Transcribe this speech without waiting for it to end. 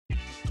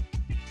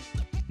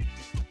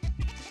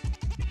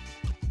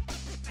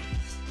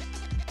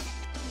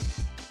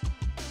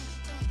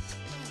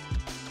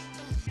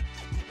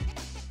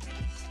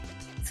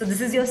So this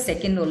is your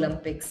second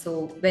Olympics.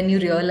 So when you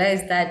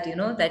realize that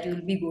that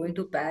you'll be going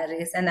to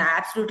Paris, and I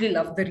absolutely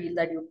love the reel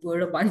that you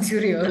put once you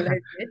realized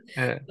it.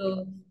 Yeah.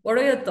 So what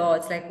are your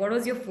thoughts? Like, what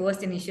was your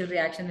first initial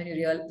reaction when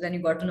you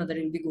got to know that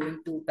you'll be going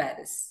to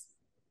Paris?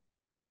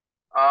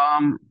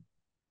 Um,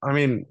 I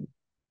mean,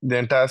 the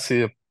entire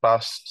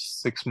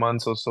past 6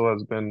 months or so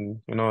has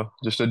been,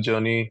 just a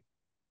journey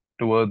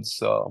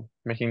towards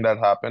making that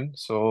happen.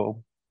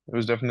 So it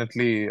was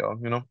definitely,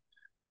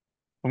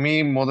 for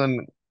me, more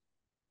than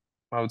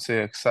I would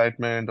say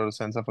excitement or a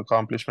sense of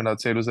accomplishment,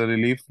 I'd say it was a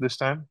relief this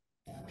time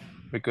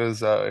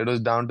because it was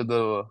down to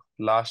the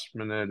last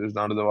minute, it was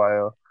down to the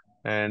wire.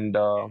 And,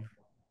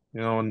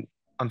 you know,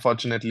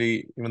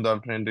 unfortunately, even though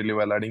I've trained really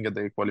well, I didn't get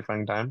the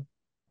qualifying time.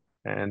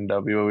 And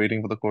we were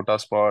waiting for the quota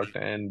spot.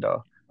 And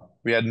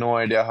we had no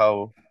idea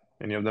how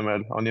any of the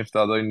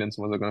other Indian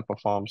swimmers are going to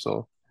perform.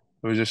 So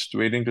we were just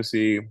waiting to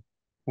see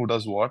who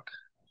does what.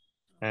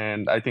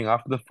 And I think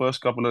after the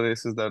first couple of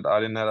races that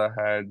Arinera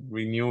had,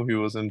 we knew he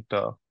wasn't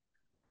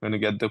going to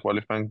get the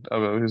qualifying, he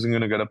wasn't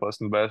going to get a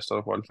personal best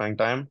or qualifying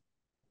time.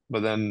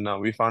 But then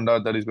we found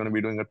out that he's going to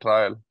be doing a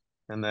trial.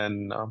 And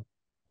then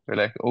we're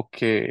like,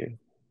 okay,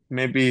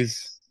 maybe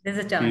There's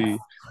a chance. he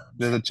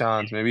there's a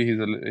chance. Maybe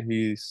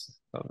he's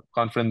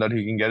confident that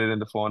he can get it in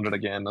the 400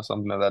 again or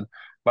something like that.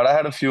 But I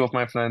had a few of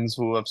my friends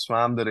who have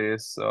swam the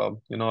race, a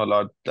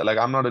lot. Like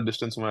I'm not a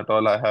distance swimmer at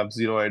all. I have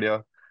zero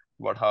idea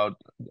about how.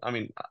 I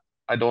mean,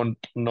 I don't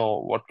know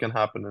what can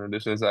happen in a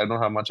distance. I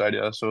don't have much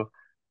idea. So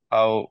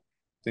how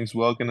things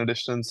work in a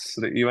distance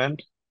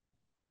event.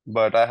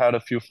 But I had a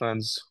few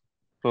friends,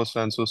 close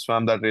friends, who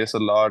swam that race a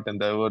lot,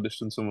 and they were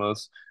distance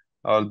swimmers,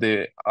 or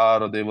they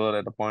are, or they were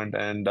at a point,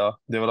 and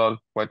they were all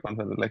quite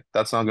confident, like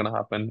that's not gonna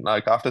happen.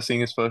 Like after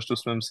seeing his first two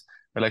swims,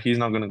 they're like he's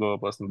not gonna go a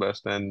personal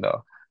best, and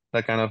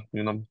that kind of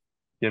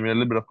gave me a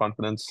little bit of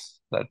confidence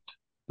that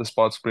the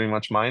spot's pretty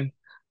much mine.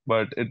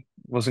 But it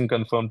wasn't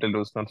confirmed till it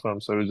was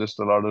confirmed, so it was just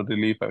a lot of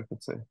relief, I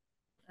could say.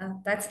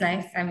 That's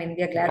nice. I mean,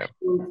 we are glad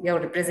Yeah, you're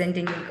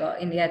representing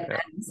India at yeah.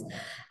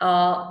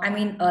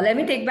 Paris. Let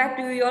me take back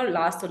to your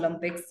last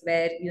Olympics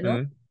where,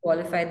 Hmm.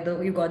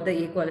 you got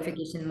the A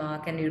qualification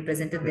mark and you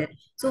represented Yeah. there.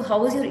 So how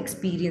was your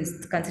experience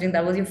considering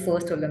that was your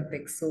first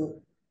Olympics?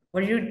 So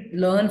what did you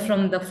learn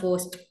from the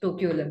first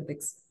Tokyo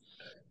Olympics?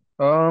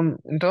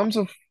 In terms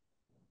of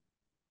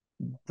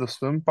the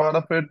swim part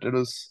of it, it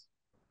was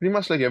pretty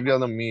much like every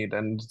other meet,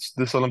 and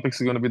this Olympics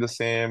is going to be the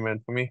same.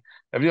 And for me,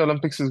 every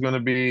Olympics is going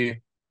to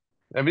be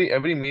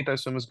every meet I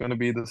swim is going to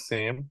be the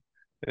same.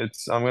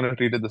 I'm going to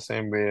treat it the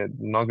same way. I'm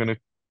not going to,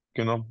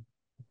 you know,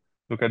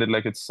 look at it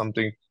like it's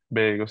something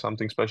big or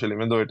something special,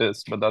 even though it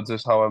is. But that's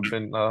just how I've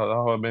been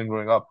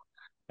growing up,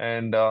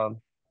 and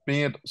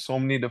being at so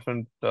many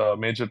different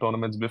major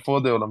tournaments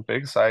before the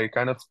Olympics, I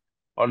kind of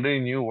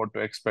already knew what to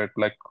expect,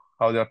 like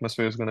how the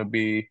atmosphere is going to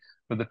be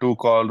with the two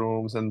call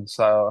rooms and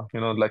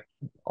like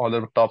all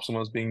the top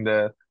swimmers being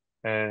there,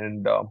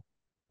 and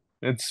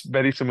it's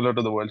very similar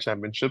to the World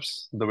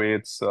Championships, the way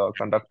it's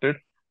conducted.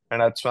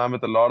 And I'd swam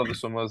with a lot of the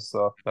swimmers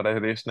that I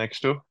raced next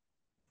to.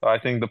 I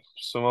think the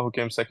swimmer who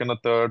came second or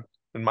third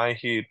in my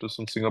heat was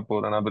from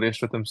Singapore, and I've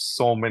raced with him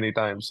so many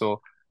times.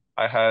 So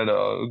I had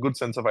a good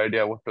sense of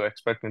idea what to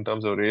expect in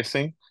terms of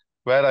racing.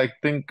 Where I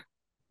think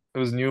it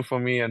was new for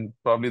me, and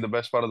probably the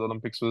best part of the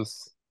Olympics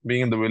was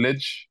being in the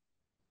village,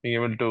 being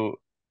able to,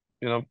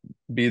 you know,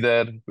 be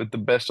there with the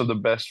best of the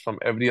best from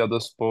every other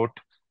sport,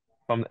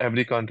 from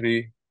every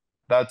country.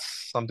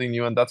 That's something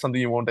new, and that's something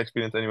you won't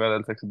experience anywhere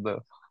else except the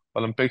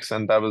Olympics.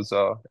 And that was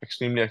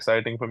extremely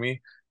exciting for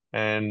me.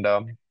 And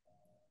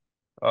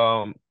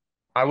um,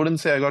 I wouldn't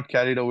say I got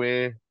carried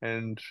away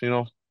and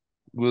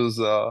was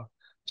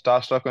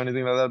starstruck or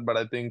anything like that. But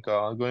I think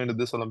going to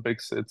this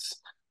Olympics,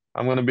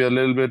 I'm going to be a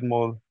little bit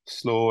more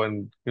slow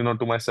and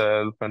to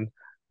myself, and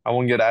I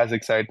won't get as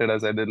excited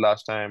as I did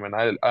last time. And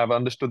I've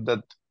understood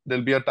that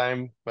there'll be a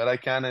time where I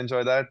can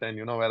enjoy that,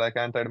 and where I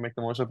can try to make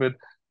the most of it.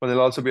 But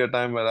there'll also be a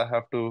time where I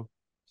have to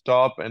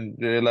stop and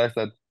realize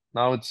that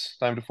now it's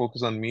time to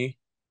focus on me.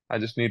 I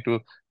just need to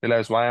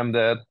realize why I'm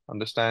there,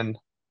 understand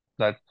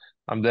that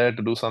I'm there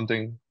to do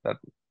something that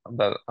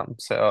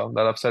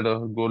I've set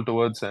a goal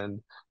towards, and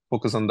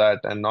focus on that,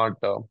 and not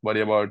worry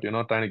about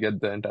trying to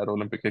get the entire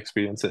Olympic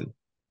experience in.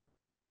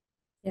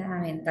 Yeah, I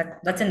mean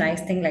that's a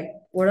nice thing. Like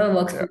whatever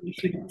works Yeah, for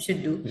you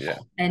should do. yeah,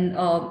 And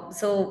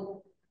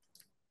so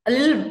a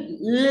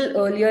little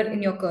earlier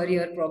in your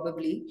career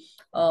probably.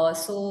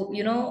 So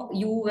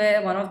you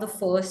were one of the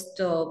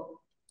first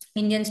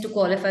Indians to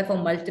qualify for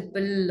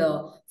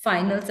multiple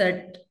finals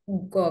at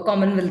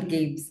Commonwealth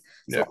Games.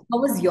 So yeah. how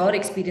was your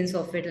experience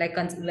of it? Like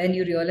when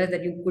you realized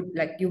that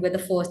you were the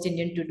first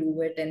Indian to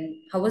do it, and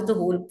how was the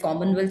whole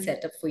Commonwealth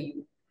setup for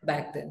you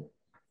back then?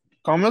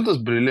 Commonwealth was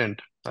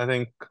brilliant. I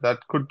think that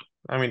could.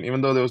 I mean,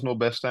 even though there was no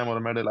best time or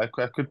a medal, I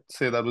could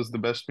say that was the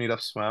best meet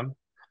I've swam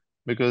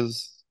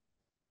because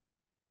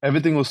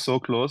everything was so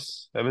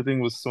close, everything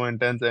was so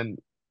intense, and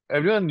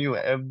everyone knew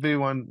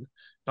everyone,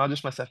 not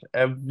just myself,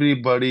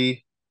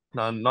 everybody,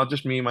 not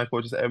just me, my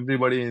coaches,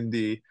 everybody in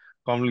the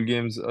Commonwealth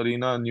Games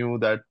arena knew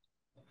that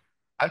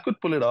I could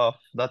pull it off.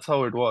 That's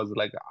how it was.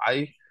 Like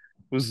I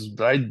was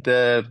right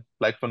there,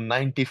 like for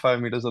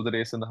 95 meters of the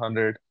race in the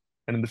 100,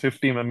 and in the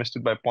 15 I missed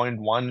it by point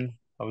 0.1.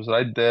 I was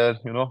right there,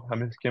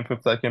 came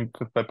fifth. I came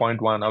fifth by point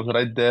 0.1. I was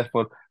right there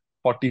for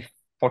 40,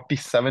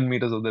 47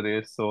 meters of the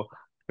race. So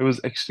it was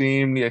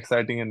extremely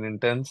exciting and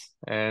intense,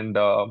 and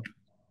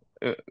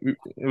it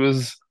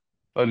was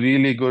a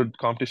really good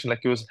competition.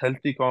 Like it was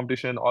healthy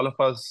competition. All of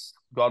us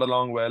got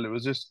along well. It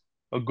was just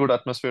a good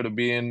atmosphere to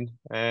be in,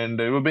 and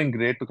it would have been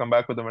great to come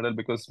back with a medal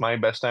because my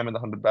best time in the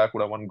 100 back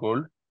would have won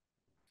gold.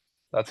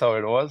 That's how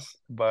it was.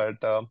 But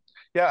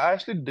yeah, I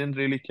actually didn't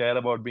really care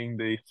about being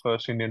the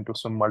first Indian to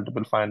swim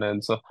multiple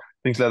finals, so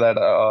things like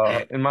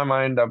that. In my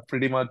mind, I'm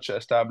pretty much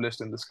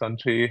established in this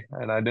country,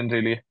 and I didn't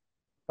really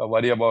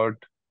worry about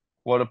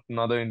what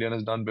another Indian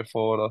has done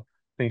before or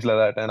things like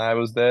that. And I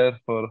was there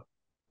for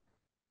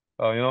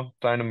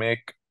trying to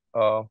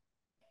uh,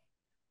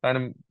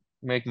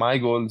 make my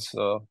goals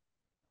a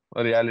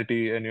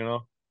reality. And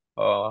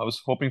I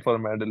was hoping for a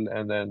medal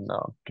and then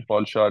to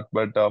fall short.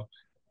 But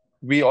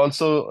we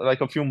also,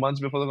 like a few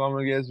months before the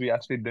Commonwealth Games, we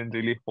actually didn't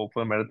really hope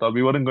for a medal. Thought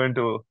we weren't going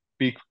to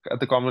peak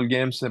at the Commonwealth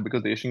Games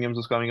because the Asian Games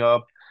was coming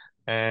up,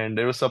 and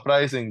it was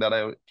surprising that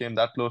I came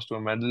that close to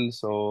a medal.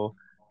 So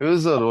it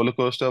was a roller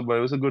coaster, but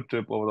it was a good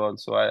trip overall.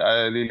 So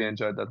I really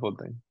enjoyed that whole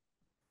thing.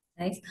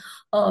 Nice.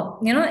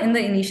 In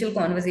the initial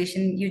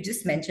conversation, you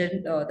just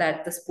mentioned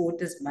that the sport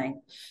is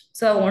mine.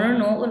 So I want to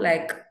know,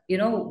 like,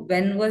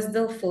 when was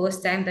the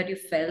first time that you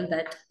felt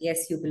that,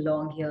 yes, you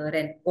belong here,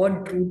 and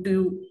what drew to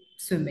you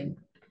swimming?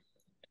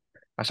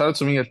 I started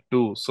swimming at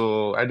 2,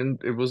 so I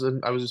didn't. It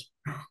wasn't. I was just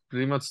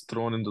pretty much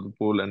thrown into the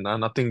pool, and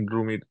nothing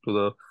drew me to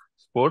the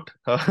sport.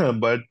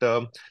 But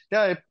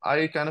yeah,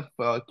 I kind of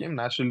came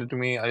naturally to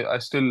me. I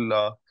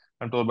still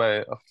I'm told by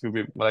a few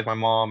people, like my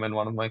mom and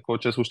one of my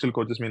coaches who still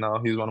coaches me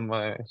now. He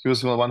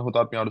was the one who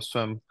taught me how to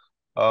swim.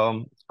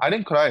 I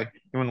didn't cry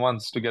even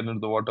once to get into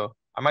the water.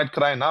 I might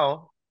cry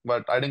now,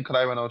 but I didn't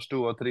cry when I was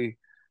 2 or 3.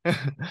 Wow.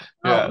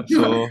 Yeah,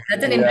 so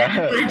That's an yeah.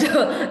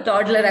 immaculate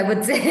toddler, I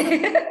would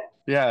say.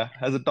 Yeah,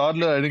 as a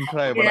toddler, I didn't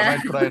cry, but I Yeah.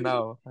 might cry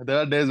now. There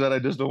are days where I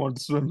just don't want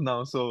to swim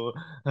now, so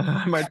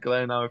I might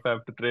cry now if I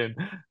have to train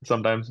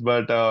sometimes.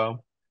 But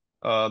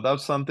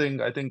that's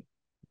something I think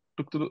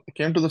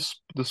came to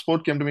the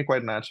sport came to me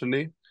quite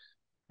naturally,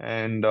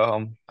 and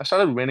I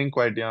started winning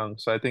quite young.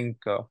 So I think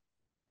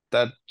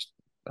that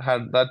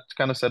that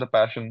kind of set a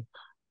passion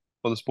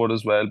for the sport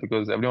as well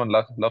because everyone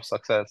loves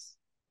success,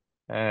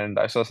 and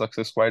I saw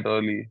success quite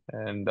early,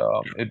 and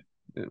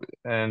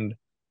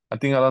I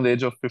think around the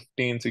age of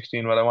 15,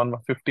 16, when I won my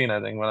 15, I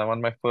think when I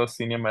won my first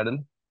senior medal,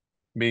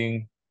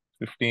 being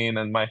 15,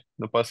 and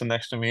the person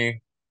next to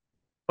me,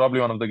 probably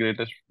one of the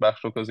greatest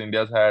backstrokers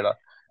India's had.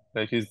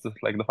 Like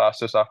like the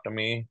fastest after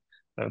me.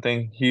 I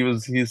think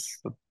he's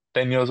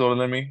 10 years older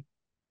than me,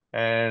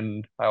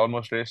 and I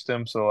almost raced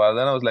him. So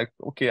then I was like,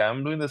 okay,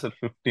 I'm doing this at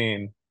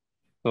 15,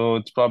 so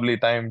it's probably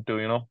time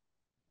to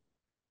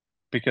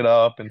pick it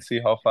up and see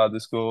how far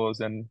this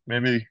goes, and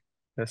maybe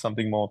there's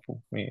something more for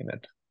me in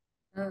it.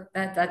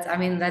 That's I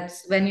mean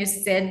that's when you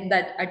said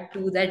that at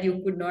 2 that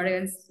you could not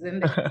even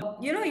swim.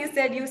 You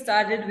said you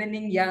started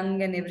winning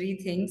young and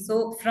everything.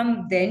 So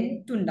from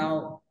then to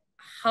now,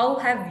 how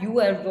have you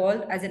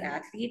evolved as an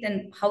athlete,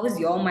 and how has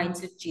your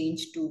mindset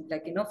changed to,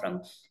 like,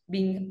 from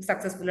being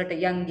successful at a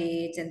young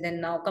age and then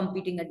now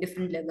competing at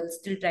different levels,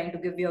 still trying to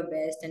give your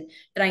best and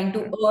trying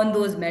to earn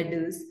those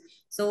medals.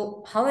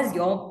 So how has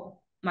your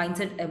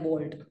mindset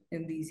evolved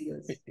in these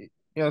years?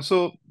 Yeah,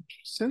 so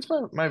since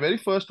my very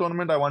first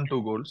tournament, I won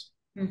 2 golds.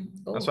 I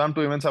Oh, swam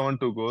 2 events, I won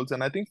 2 golds.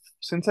 And I think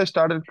since I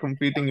started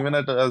competing, even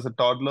as a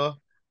toddler,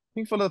 I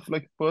think for the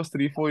like first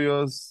 3, 4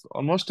 years,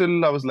 almost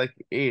till I was like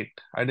 8,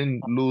 I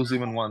didn't lose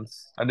even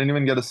once. I didn't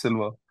even get a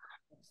silver.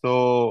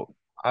 So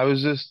I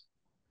was just,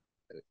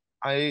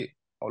 I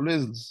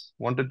always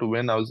wanted to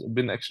win. I was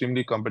been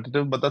extremely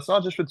competitive, but that's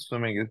not just with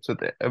swimming, it's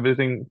with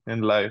everything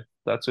in life.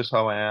 That's just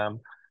how I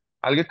am.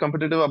 I'll get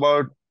competitive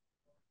about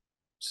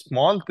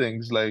small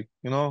things like,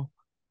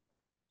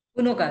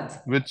 Uno cards.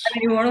 I which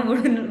mean, you want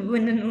to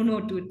win an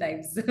Uno 2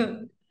 times.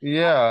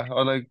 Yeah,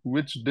 or like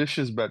which dish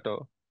is better.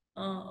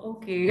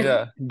 Okay.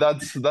 Yeah,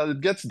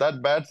 it gets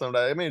that bad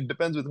sometimes. I mean, it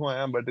depends with who I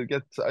am, but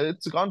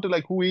it's gone to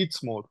like who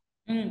eats more.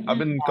 I've Mm-hmm.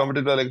 been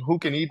competitive by like who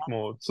can eat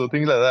more, so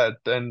things like that.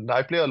 And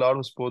I play a lot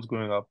of sports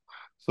growing up,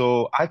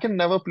 so I can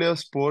never play a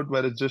sport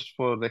where it's just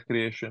for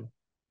recreation.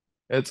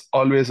 It's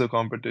always a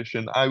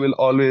competition. I will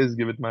always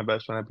give it my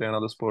best when I play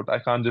another sport. I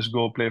can't just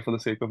go play for the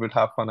sake of it,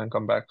 have fun, and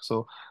come back.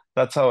 So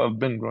that's how I've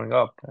been growing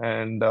up,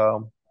 and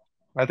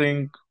I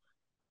think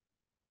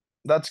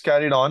that's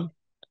carried on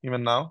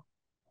even now.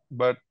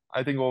 But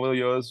I think over the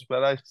years,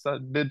 where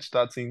did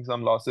start seeing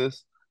some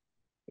losses,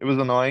 it was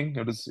annoying,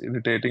 it was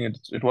irritating,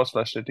 it was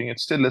frustrating. It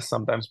still is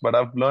sometimes, but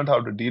I've learned how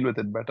to deal with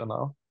it better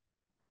now.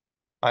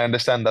 I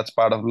understand that's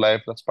part of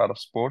life, that's part of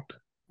sport.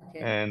 Okay.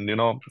 And,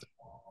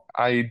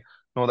 I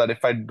know that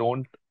if I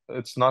don't,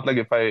 it's not like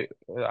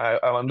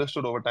I've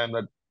understood over time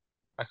that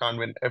I can't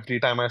win every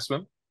time I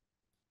swim.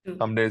 True.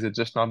 Some days it's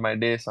just not my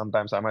day.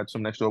 Sometimes I might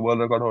swim next to a world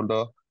record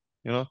holder,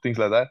 things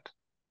like that.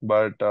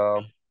 but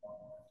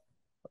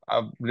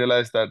I've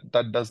realized that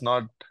that does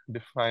not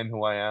define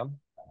who I am,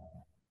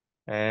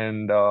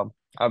 and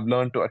I've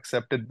learned to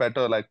accept it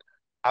better. Like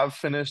I've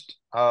finished,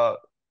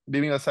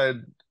 leaving aside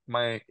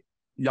my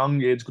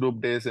young age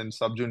group days and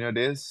sub junior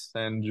days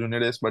and junior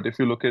days, but if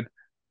you look at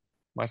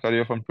my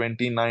career from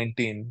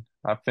 2019,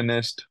 I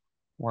finished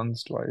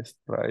once, twice,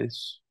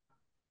 thrice,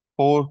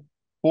 four,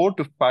 4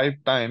 to 5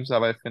 times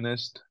have I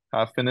finished.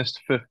 I've finished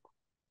fifth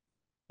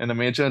in a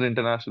major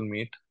international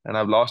meet, and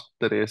I've lost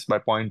the race by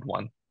point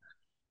 0.1.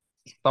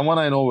 Someone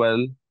I know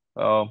well,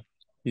 uh,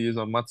 he is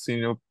a much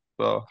senior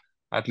uh,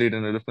 athlete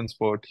in a different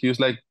sport. He was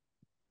like,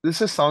 "This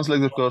just sounds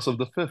like the curse of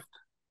the fifth."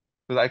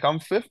 Because I come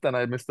fifth and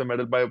I miss the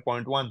medal by a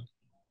point 0.1,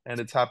 and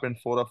it's happened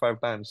 4 or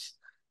 5 times.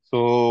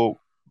 So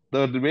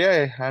the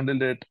way I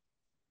handled it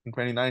in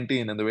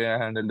 2019 and the way I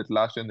handled it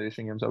last year in the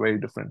Asian Games are very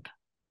different.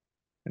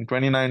 In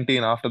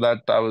 2019, after that,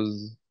 I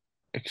was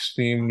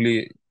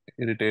extremely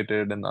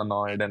irritated and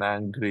annoyed and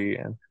angry,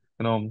 and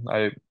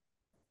I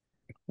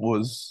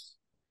was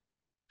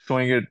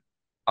showing it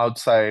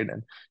outside,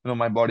 and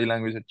my body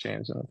language had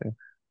changed and everything.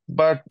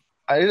 But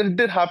it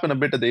did happen a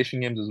bit at the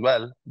Asian Games as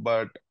well.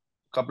 But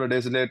a couple of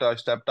days later, I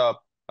stepped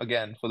up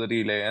again for the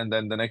relay, and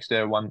then the next day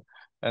I won,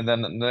 and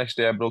then the next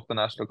day I broke the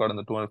national record in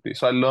the 200 free.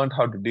 So I learned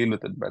how to deal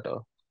with it better,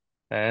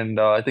 and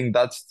I think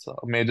that's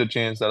a major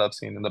change that I've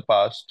seen in the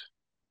past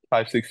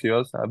 5, 6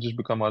 years. I've just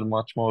become a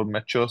much more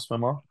mature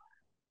swimmer,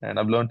 and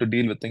I've learned to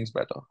deal with things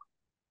better.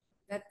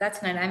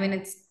 That's nice. I mean,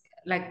 it's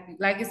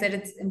like you said,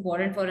 it's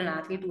important for an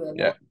athlete to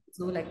Yeah, evolve,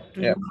 so like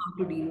to know yeah,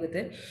 how to deal with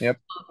it. yep.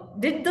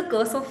 Did the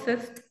curse of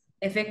fifth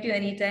affect you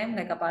anytime?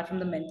 Like apart from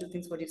the mental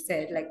things, what you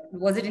said, like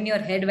was it in your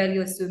head while you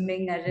were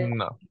swimming? At it?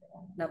 No,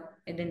 No,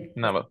 it didn't.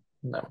 never,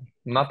 never.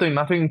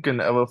 Nothing can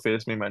ever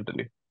phase me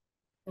mentally.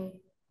 Oh,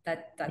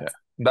 that Yeah, that's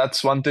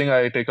that's one thing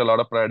I take a lot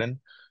of pride in.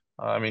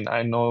 I mean,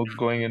 I know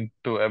going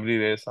into every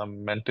race,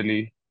 I'm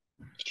mentally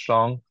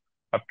strong.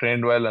 I've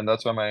trained well, and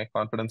that's where my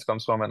confidence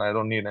comes from, and I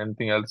don't need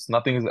anything else.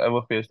 Nothing has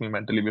ever faced me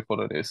mentally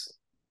before a race.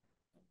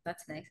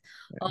 that's nice.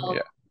 Uh,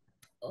 Yeah,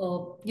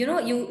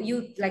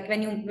 you like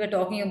when you were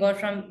talking about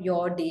from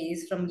your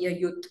days, from your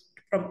youth,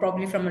 from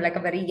probably from like a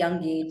very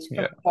young age,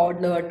 from yeah.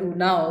 toddler to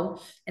now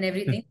and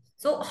everything.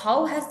 So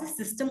how has the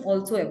system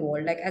also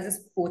evolved? Like as a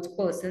sports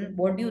person,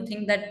 what do you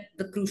think that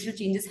the crucial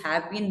changes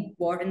have been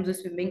brought in the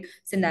swimming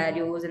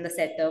scenarios and the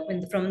setup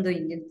and from the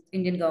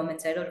Indian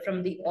government side or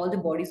from the all the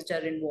bodies which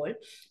are involved,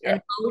 Yeah,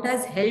 and how it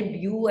has helped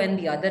you and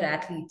the other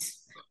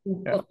athletes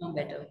to yeah, perform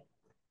better?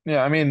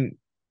 yeah. I mean,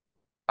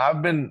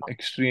 I've been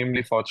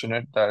extremely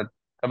fortunate that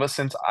ever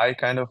since I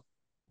kind of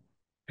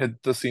hit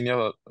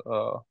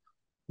uh,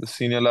 the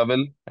senior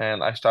level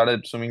and I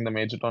started swimming the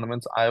major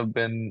tournaments, I've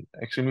been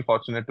extremely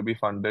fortunate to be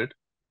funded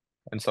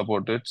and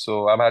supported.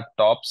 So I've had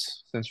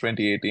tops since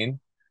 2018.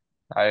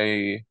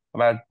 I've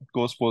had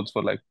Go Sports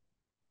for like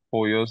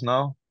 4 years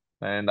now,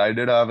 and I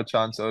did have a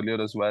chance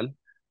earlier as well,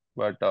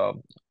 but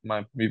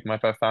my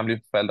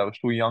family felt I was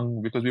too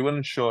young because we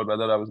weren't sure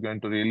whether I was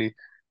going to really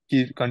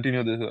keep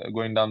continue this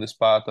going down this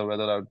path or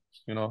whether I'd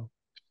you know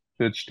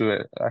switch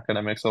to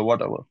academics or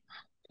whatever.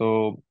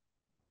 So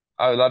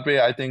that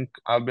way, I think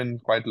I've been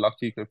quite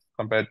lucky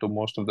compared to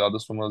most of the other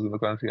swimmers in the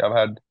country. I've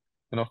had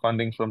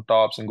funding from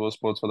tops and Go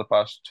Sports for the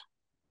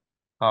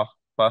half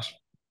past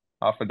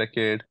half a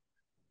decade.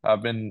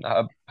 I've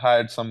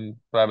had some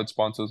private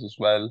sponsors as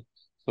well.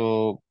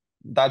 So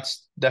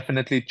that's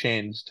definitely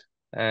changed.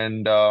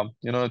 And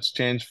it's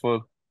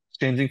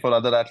changing for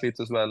other athletes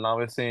as well. Now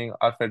we're seeing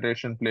our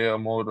federation play a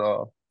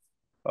more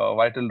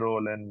vital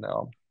role in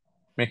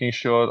making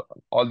sure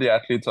all the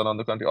athletes around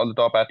the country, all the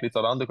top athletes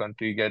around the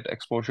country get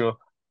exposure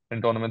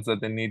in tournaments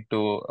that they need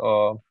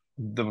to.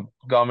 The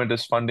government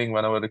is funding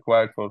whenever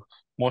required for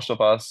most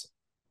of us.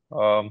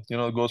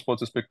 Go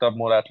Sports has picked up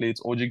more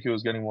athletes. OGQ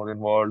is getting more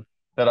involved.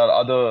 There are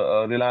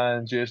other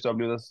Reliance,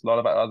 JSW. There's a lot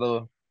of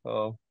other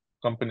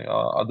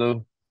other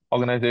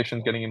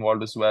organizations getting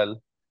involved as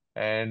well.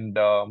 And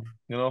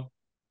the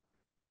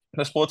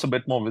sport's a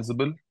bit more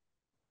visible,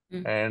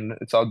 Mm. and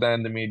it's out there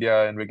in the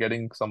media, and we're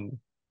getting some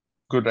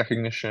good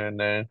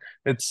recognition, and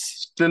it's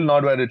still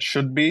not where it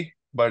should be,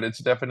 but it's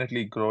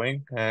definitely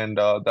growing, and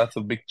that's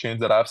a big change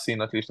that I've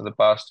seen at least in the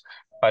past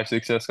 5,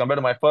 6 years compared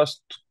to my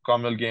first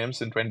Commonwealth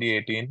Games in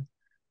 2018,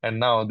 and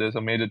now there's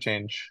a major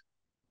change.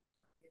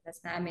 That's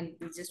I mean,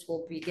 we just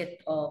hope we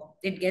get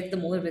it gets the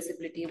more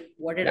visibility of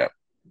what it Yeah,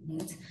 actually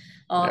means.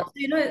 yeah,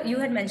 So you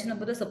had mentioned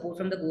about the support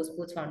from the Go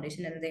Sports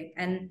Foundation and everything,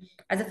 and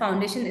as a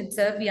foundation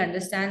itself, we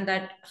understand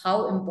that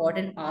how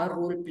important our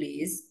role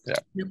plays yeah,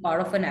 in a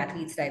part of an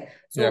athlete's life.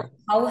 yeah. So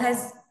how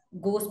has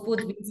Go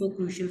Sports been so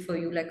crucial for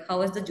you? Like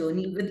how has the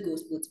journey with Go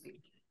Sports been?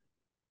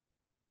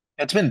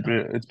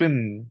 It's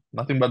been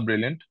nothing but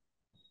brilliant.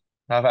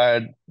 I've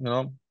had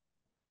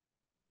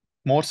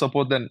more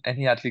support than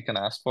any athlete can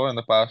ask for in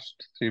the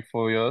past 3,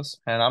 4 years,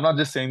 and I'm not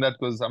just saying that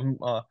because I'm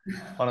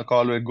on a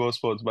call with Go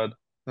Sports, but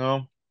you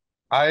know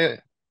I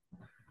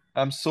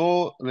am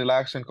so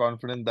relaxed and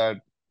confident that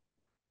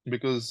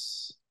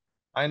because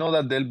I know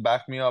that they'll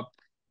back me up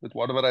with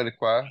whatever I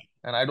require.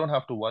 and I don't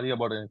have to worry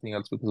about anything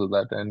else because of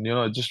that. And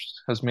it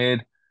just has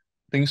made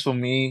things for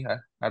me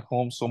at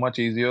home so much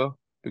easier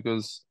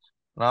because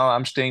now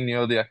I'm staying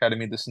near the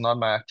academy. This is not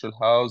my actual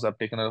house. I've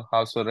taken a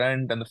house for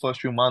rent, and the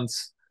first few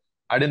months,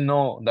 I didn't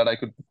know that I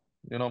could,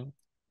 you know,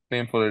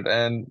 claim for it.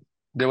 And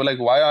they were like,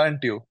 "Why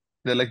aren't you?"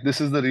 They're like,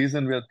 "This is the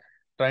reason we're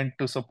trying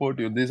to support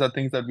you. These are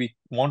things that we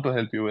want to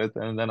help you with."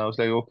 And then I was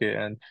like, "Okay."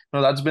 And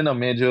that's been a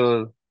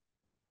major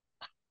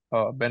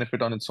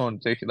benefit on its own.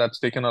 That's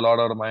taken a lot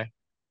out of my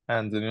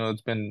hands, and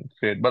it's been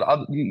great. But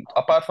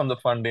apart from the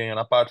funding and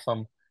apart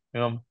from you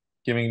know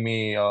giving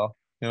me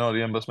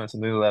reimbursements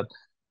and things like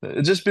that,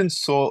 it's just been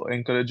so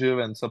encourative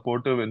and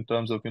supportive in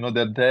terms of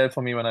they're there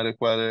for me when I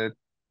require it.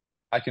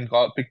 I can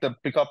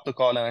pick up the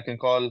call, and I can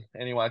call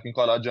anyone. I can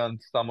call Ajant,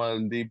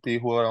 Tamal, Deepthi,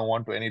 whoever I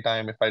want to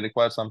anytime if I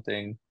require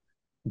something.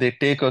 They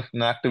take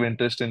an active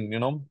interest in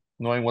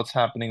knowing what's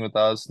happening with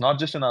us, not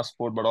just in our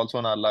sport but also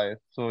in our life.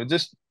 So it's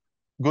just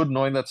good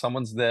knowing that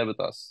someone's there with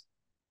us,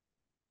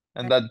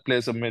 and that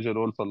plays a major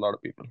role for a lot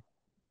of people.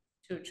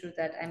 True, true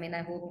that. I mean,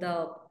 I hope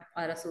the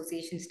our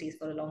association stays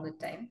for a longer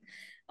time.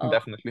 Uh,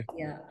 Definitely.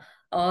 yeah.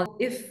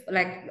 If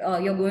like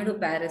you're going to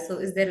Paris, so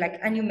is there like,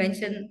 and you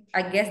mentioned,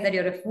 I guess that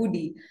you're a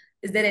foodie.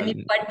 Is there any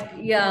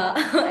And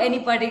yeah,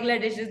 any particular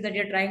dishes that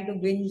you're trying to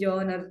binge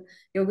on, or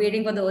you're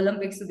waiting for the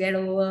Olympics to get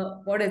over?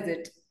 What is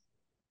it?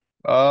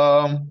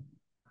 I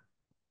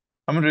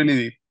haven't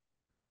really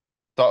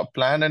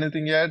planned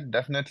anything yet.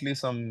 Definitely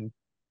some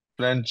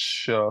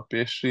French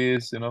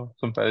pastries,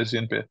 some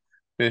Parisian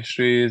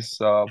pastries,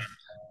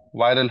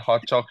 viral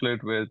hot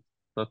chocolate with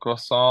a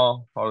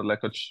croissant or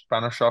like a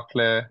pan au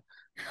chocolate.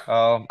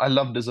 I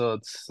love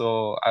desserts,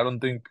 so I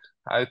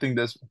think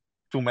there's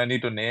too many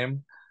to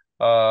name.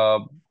 Uh,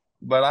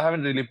 but I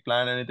haven't really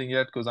planned anything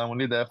yet because I'm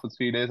only there for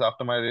 3 days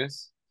after my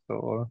race.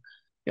 So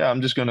yeah,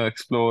 I'm just gonna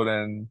explore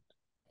and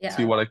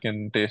see Yeah, what I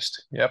can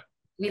taste. Yep.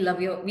 we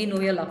love your, we know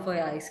your love for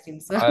your ice cream.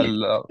 So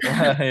I'll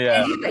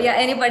yeah. yeah,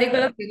 any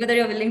particular flavor that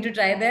you're willing to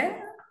try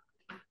there?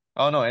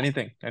 Oh no,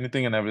 anything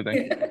and everything.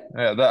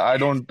 Yeah,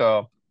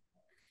 that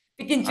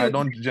Pick and I choose.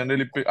 don't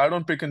generally pick. I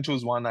don't pick and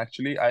choose one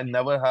actually. I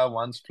never have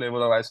one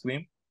flavor of ice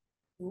cream.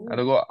 Ooh.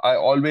 I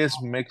always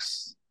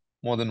mix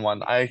more than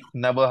one. I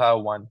never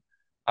have one.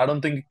 I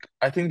don't think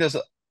I think there's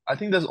I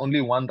think there's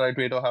only one right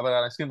way to have an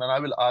ice cream, and I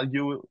will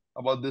argue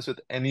about this with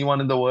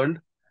anyone in the world,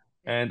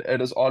 and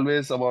it is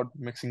always about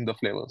mixing the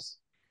flavors.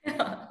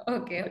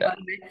 Okay, Yeah.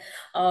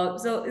 all right.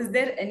 So is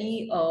there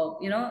any,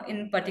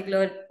 in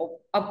particular,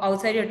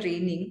 outside your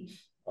training,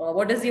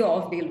 what does your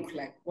off day look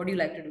like? What do you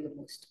like to do the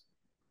most?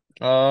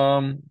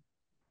 Um,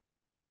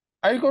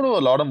 I go to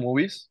a lot of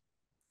movies.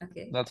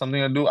 Okay. That's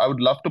something I do. I would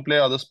love to play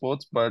other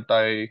sports, but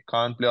I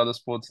can't play other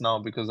sports now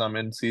because I'm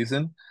in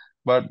season.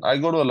 But I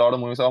go to a lot of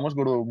movies. I almost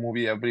go to a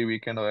movie every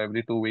weekend or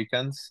every 2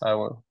 weekends.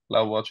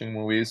 Love watching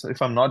movies.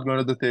 If I'm not going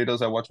to the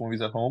theaters, I watch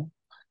movies at home.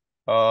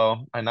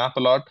 I nap a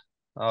lot.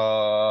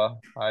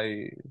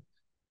 I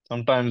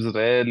sometimes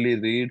rarely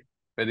read,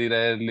 very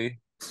rarely.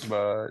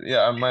 But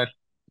yeah,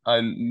 I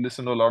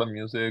listen to a lot of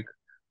music.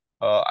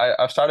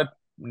 I've started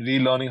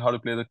relearning how to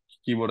play the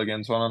keyboard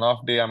again. So on an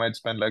off day, I might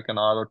spend like an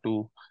hour or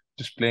two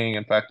just playing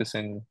and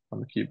practicing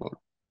on the keyboard.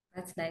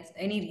 That's nice.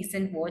 Any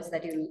recent watch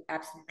that you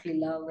absolutely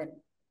love and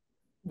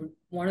would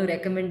want to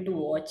recommend to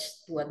watch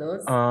to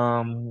others?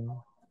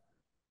 Um,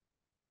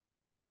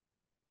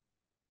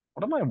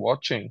 what am I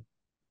watching?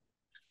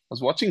 I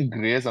was watching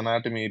Grey's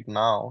Anatomy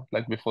now,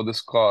 like before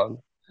this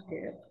call.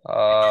 Okay.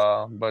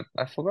 But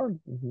I forgot.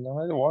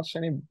 Have I watched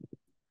any?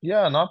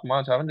 Yeah, not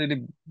much. I haven't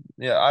really.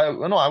 Yeah, I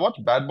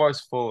watched Bad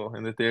Boys 4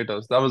 in the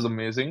theaters. That was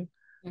amazing.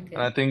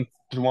 And I Okay. think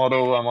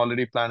tomorrow I'm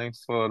already planning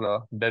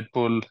for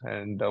Deadpool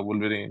and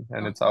Wolverine,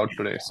 and it's Okay. out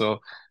today. So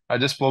I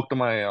just spoke to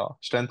my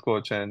strength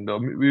coach, and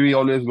we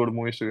always go to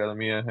movies together,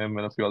 me and him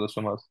and a few other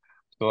swimmers.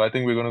 So I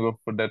think we're gonna go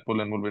for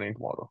Deadpool and Wolverine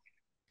tomorrow.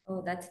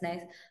 Oh, that's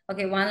nice.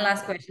 Okay, one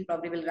last question,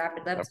 probably we'll wrap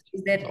it up. Yep, So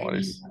is there no any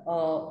worries.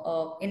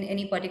 in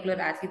any particular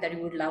athlete that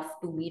you would love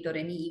to meet or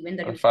any event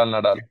that you Rafael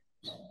Nadal.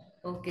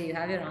 okay, you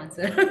have your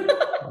answer.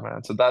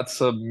 Man, so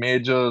that's a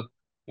major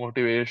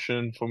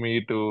motivation for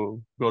me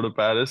to go to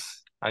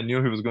Paris. I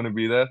knew he was going to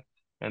be there,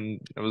 and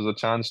it was a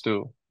chance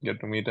to get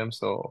to meet him.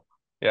 So,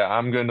 yeah,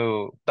 I'm going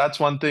to. That's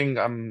one thing.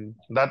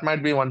 That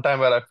might be one time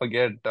where I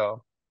forget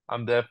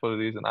I'm there for a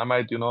reason. I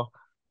might,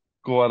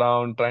 go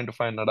around trying to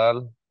find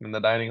Nadal in the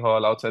dining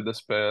hall outside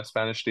the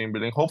Spanish team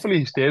building. Hopefully,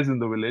 he stays in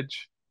the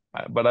village,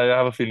 but I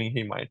have a feeling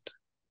he might.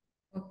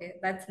 Okay,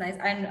 that's nice.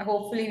 And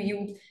hopefully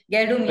you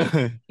get to meet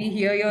me,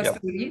 hear your Yep.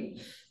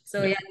 story.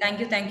 So Yep.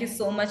 yeah, thank you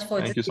so much for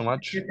Thank just you so taking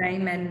much. your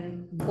time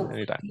and hopefully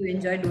Anytime. you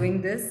enjoy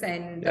doing this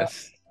and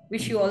Yes.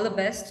 wish you all the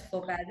best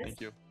for Paris.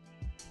 Thank you.